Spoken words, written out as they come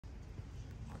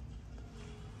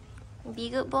Be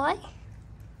good boy.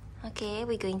 Okay,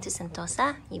 we're going to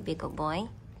Sentosa. You be good boy.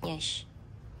 Yes.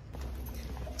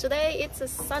 Today it's a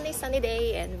sunny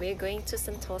day and we're going to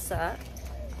Sentosa.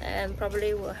 And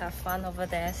probably we'll have fun over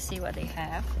there, see what they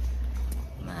have.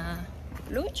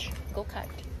 Luge, Go-Kart.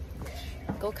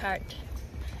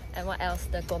 And what else?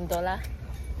 The Gondola.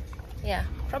 Yeah,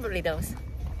 probably those.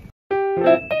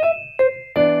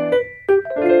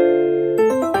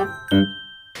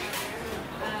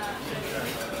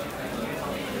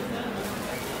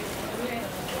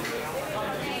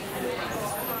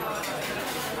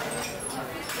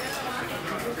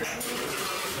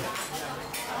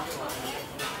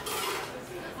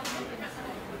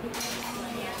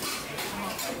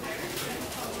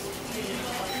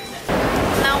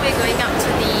 Now we're going up to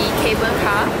the cable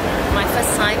car. My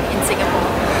first time in Singapore.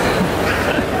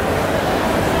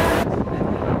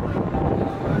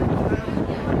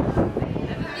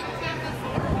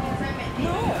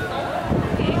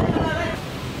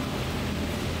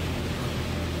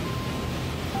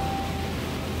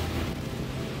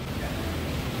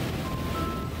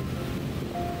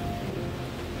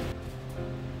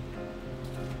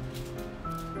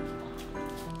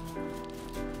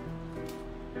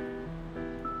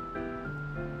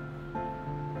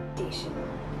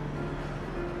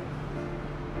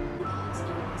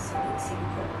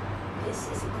 This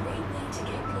is a great way to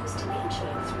get close to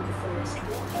nature through the forest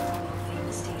walk from Mt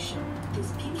Faber Station. This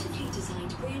beautifully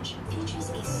designed bridge features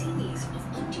a series of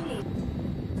undulating...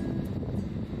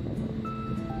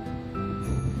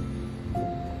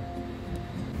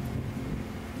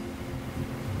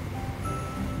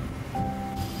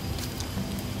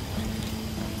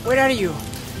 Where are you?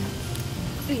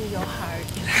 In your heart.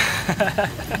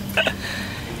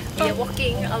 We are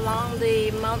walking along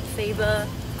the Mt Faber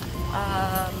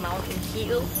mountain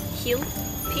hill,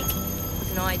 peak.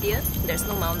 No idea. There's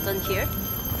no mountain here.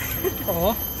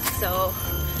 Oh. So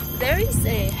there is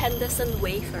a Henderson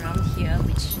wave around here,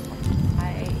 which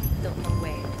I don't know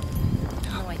where.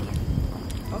 No idea.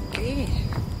 Okay.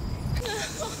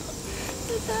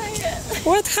 So tired.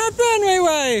 What happened, my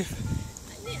wife?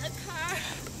 I need a car.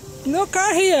 No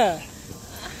car here.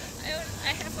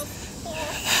 I have a 4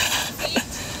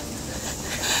 feet.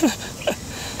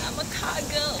 I'm a car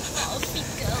girl, not a feet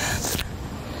girl.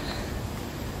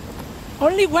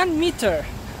 Only 1 meter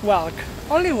walk.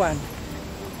 Only one.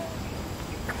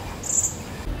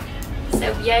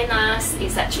 So behind us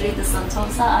is actually the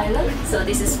Sentosa Island. So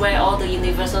this is where all the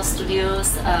Universal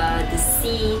Studios, the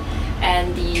sea,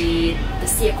 and the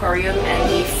sea aquarium and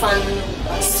the fun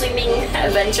swimming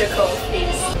adventure cove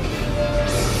is.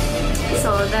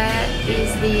 So that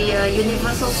is the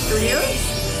Universal Studios,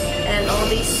 and all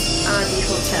these are the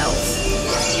hotels.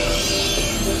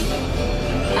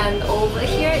 And over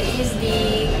here is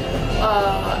the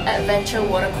adventure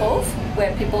water cove,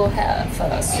 where people have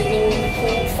swimming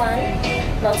pool fun,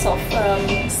 lots of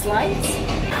slides.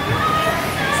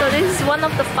 So this is one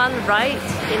of the fun rides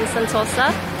in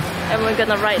Sentosa, and we're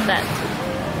gonna ride that.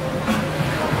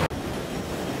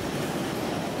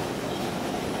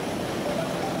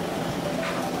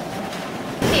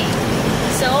 Okay,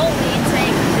 so we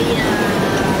take the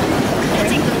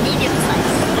medium size.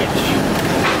 That is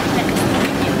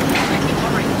medium, I think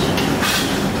orange.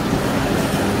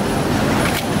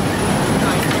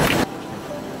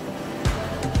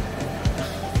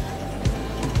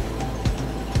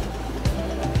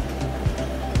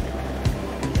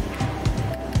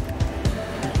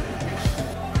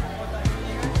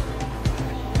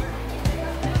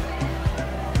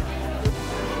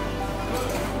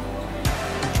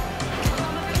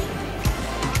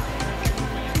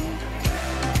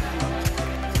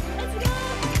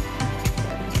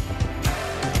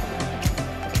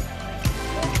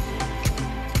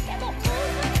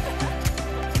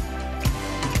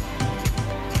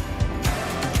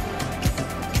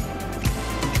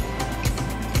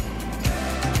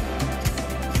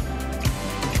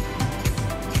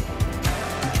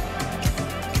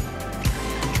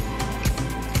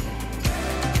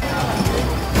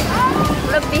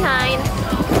 Look behind.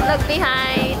 Look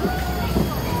behind.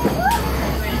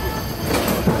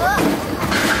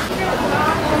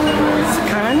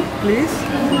 Scan, please.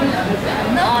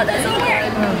 No, doesn't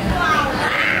work.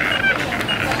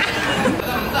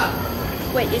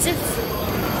 Wait, is it?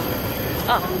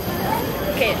 Oh.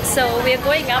 Okay, so we're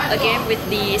going up again with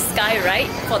the sky ride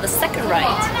for the second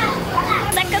ride.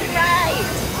 Second ride!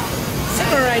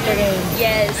 Second ride again.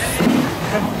 Yes.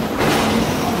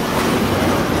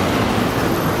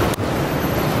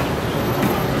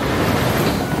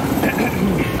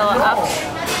 So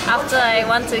after I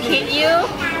want to hit you,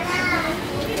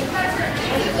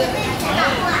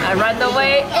 I I run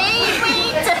away.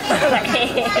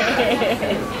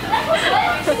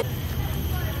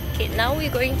 Okay, now we're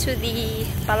going to the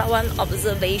Palawan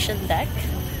observation deck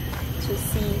to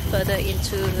see further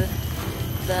into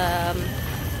the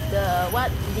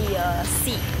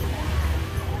sea.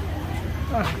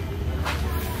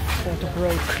 Photo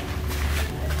broke.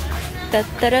 Ta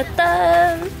ta da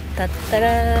ta ta ta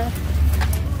da.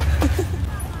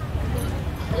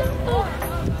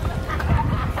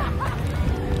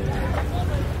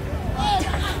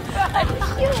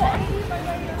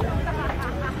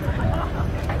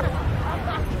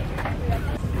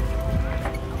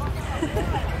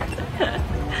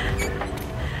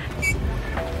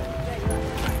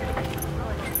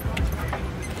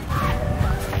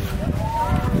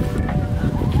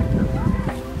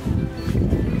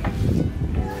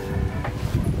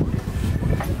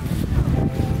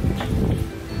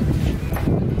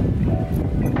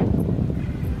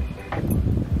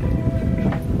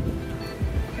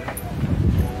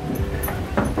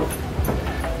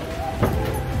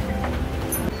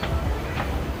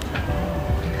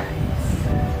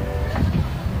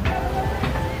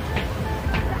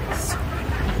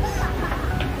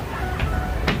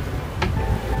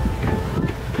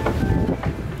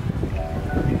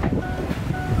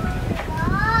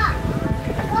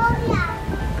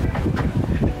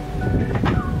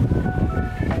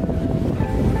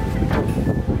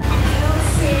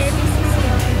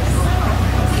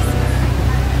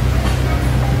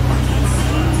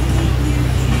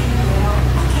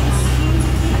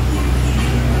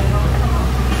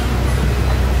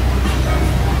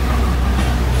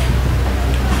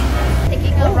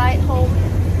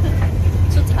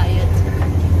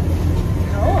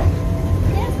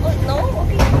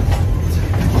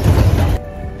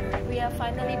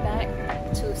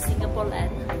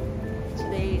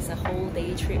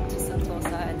 Trip to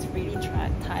Sentosa. It's really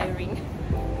tiring.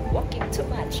 Walking too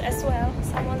much as well.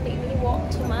 Someone made me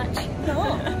walk too much.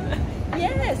 No.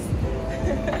 Yes.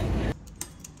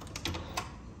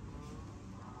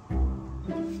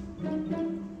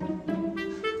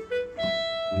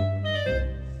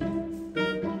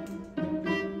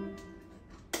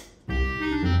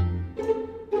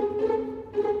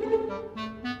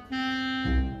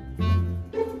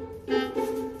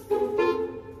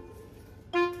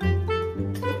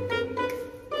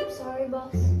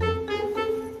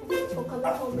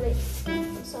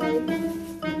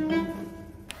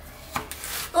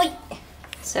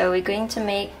 So we're going to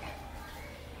make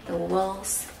the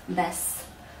world's best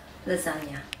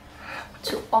lasagna.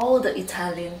 To all the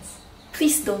Italians,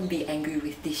 please don't be angry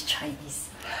with these Chinese.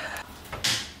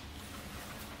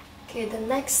 Okay, the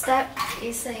next step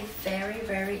is a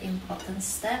very important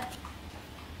step,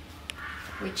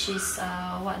 which is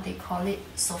what they call it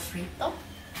sofrito.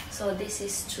 So this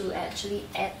is to actually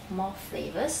add more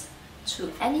flavors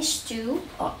to any stew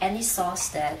or any sauce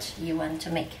that you want to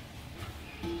make.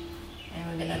 And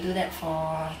we're gonna do that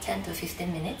for 10 to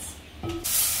 15 minutes.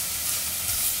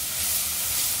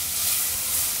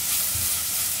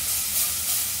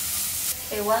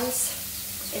 Okay,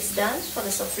 once it's done for the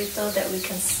sofrito that we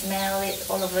can smell it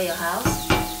all over your house,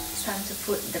 it's time to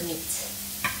put the meat.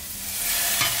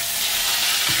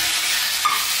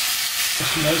 It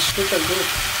smells super good.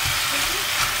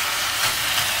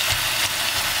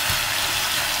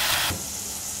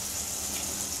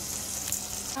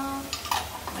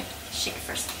 Shake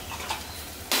first.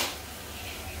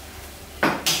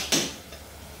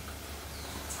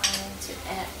 Time to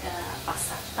add the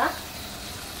passata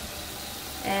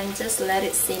and just let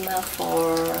it simmer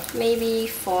for maybe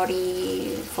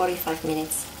 40-45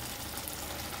 minutes.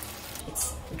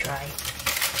 It's dry.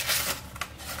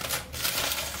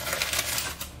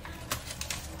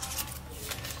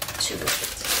 Too good.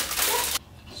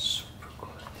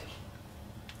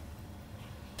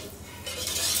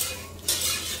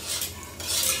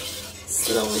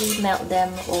 Slowly melt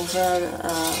them over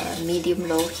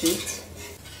medium-low heat.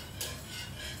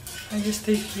 I just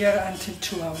take here until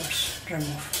 2 hours.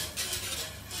 Remove.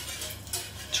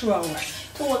 2 hours.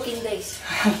 2 working days.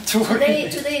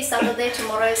 Today is Saturday,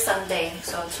 tomorrow is Sunday,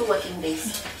 so 2 working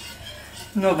days.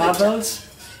 No bubbles.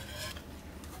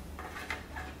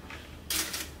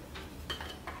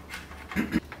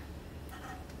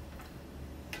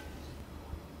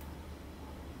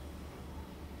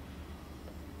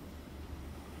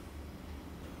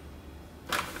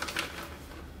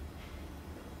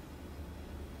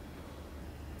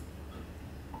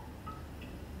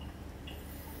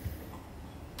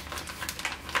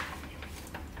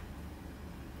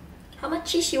 How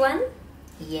much cheese you want?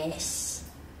 Yes.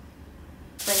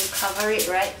 when you cover it,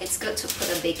 right, it's good to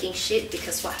put a baking sheet,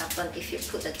 because what happens if you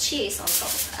put the cheese on top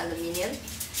of aluminium,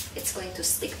 it's going to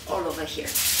stick all over here,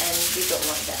 and we don't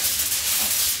want that.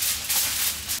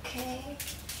 Okay,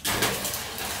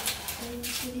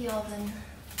 into the oven.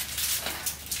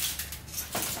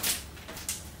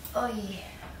 Oh yeah.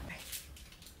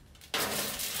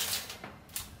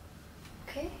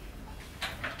 Okay.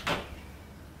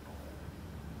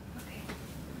 Okay.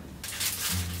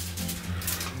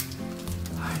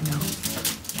 I know.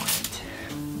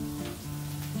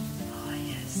 Oh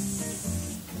yes.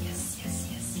 Yes, yes,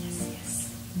 yes, yes, yes.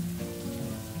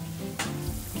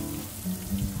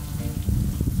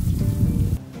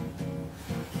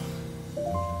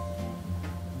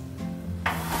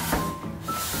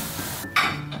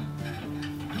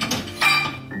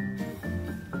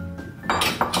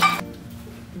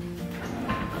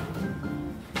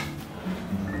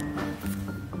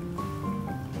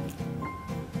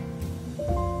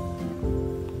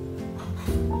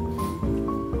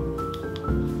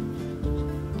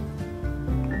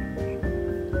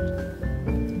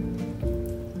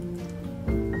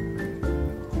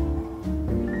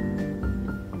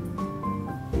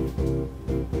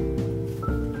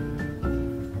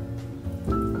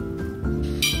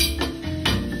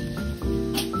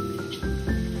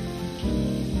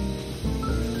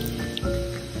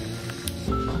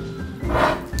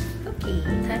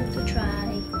 Time to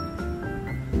try.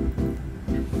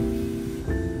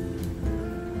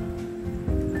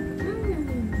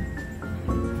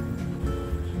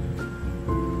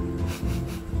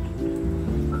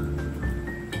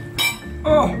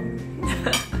 Oh!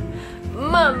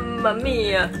 Mamma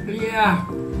mia! Yeah!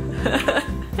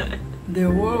 The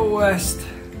world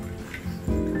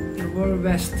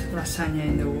best lasagna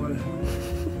in the world.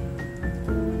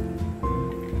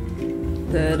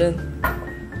 Dun dun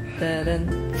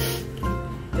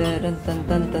dun dun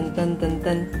dun dun dun dun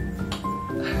dun.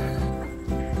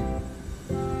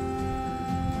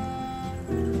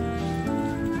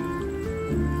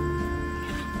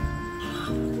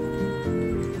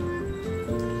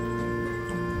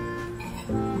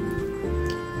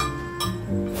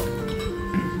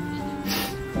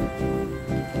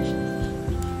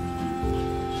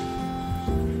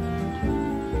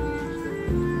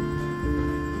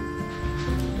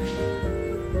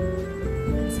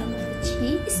 Some of the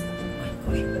cheese. Oh my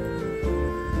gosh.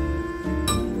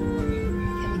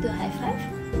 Can we do a high five?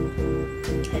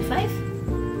 High five?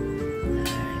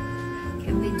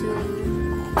 Can we do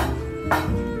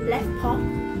left paw?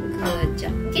 Good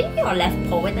job. Give me your left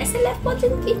paw. When I say left paw,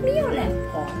 just give me your left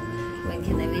paw. When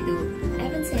can we do? I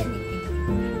haven't said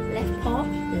anything. Left paw,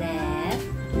 left,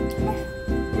 left,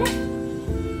 left.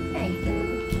 There you go.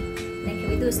 Then can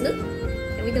we do snoot?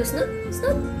 Can we do snoot?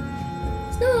 Snoot?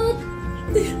 Snoot!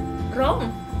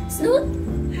 Wrong! Snoot!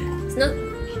 Snoot!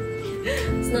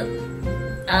 Snoot!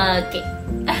 Okay.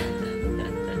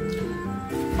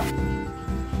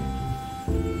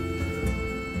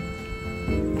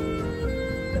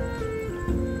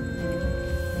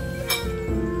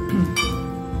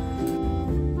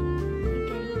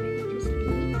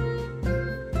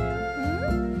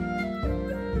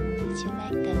 Did you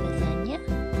like the lasagna?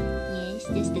 Yes,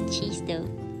 just the cheese though.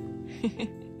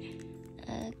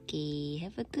 Okay,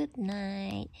 have a good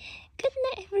night. Good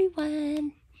night,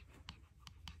 everyone.